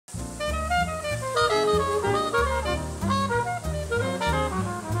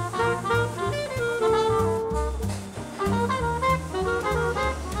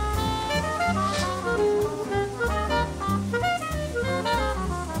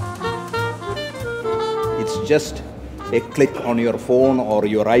just a click on your phone or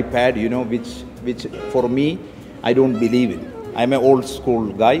your iPad, you know, which for me, I don't believe in. I'm an old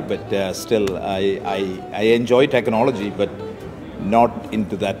school guy, but still I enjoy technology, but not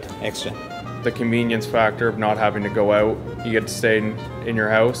into that extent. The convenience factor of not having to go out, you get to stay in your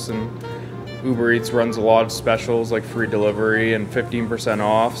house, and Uber Eats runs a lot of specials like free delivery and 15%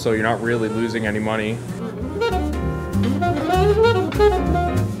 off, so you're not really losing any money.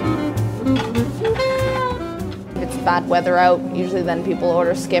 If it's bad weather out, usually then people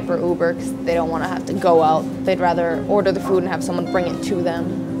order Skip or Uber because they don't want to have to go out. They'd rather order the food and have someone bring it to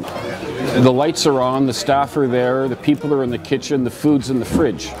them. The lights are on, the staff are there, the people are in the kitchen, the food's in the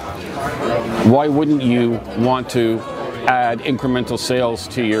fridge. Why wouldn't you want to add incremental sales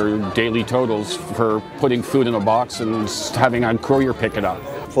to your daily totals for putting food in a box and having a courier pick it up?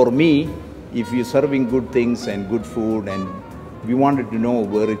 For me, if you're serving good things and good food, and we wanted to know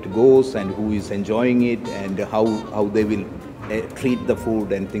where it goes and who is enjoying it and how they will treat the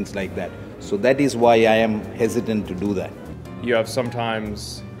food and things like that. So that is why I am hesitant to do that. You have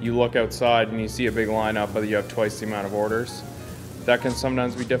sometimes, you look outside and you see a big lineup, but you have twice the amount of orders. That can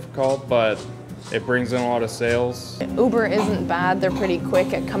sometimes be difficult, but it brings in a lot of sales. Uber isn't bad, they're pretty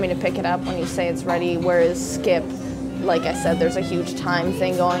quick at coming to pick it up when you say it's ready, whereas Skip, like I said, there's a huge time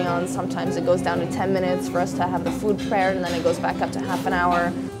thing going on. Sometimes it goes down to 10 minutes for us to have the food prepared, and then it goes back up to half an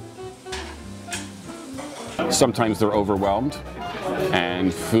hour. Sometimes they're overwhelmed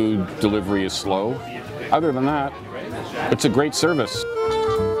and food delivery is slow. Other than that, it's a great service.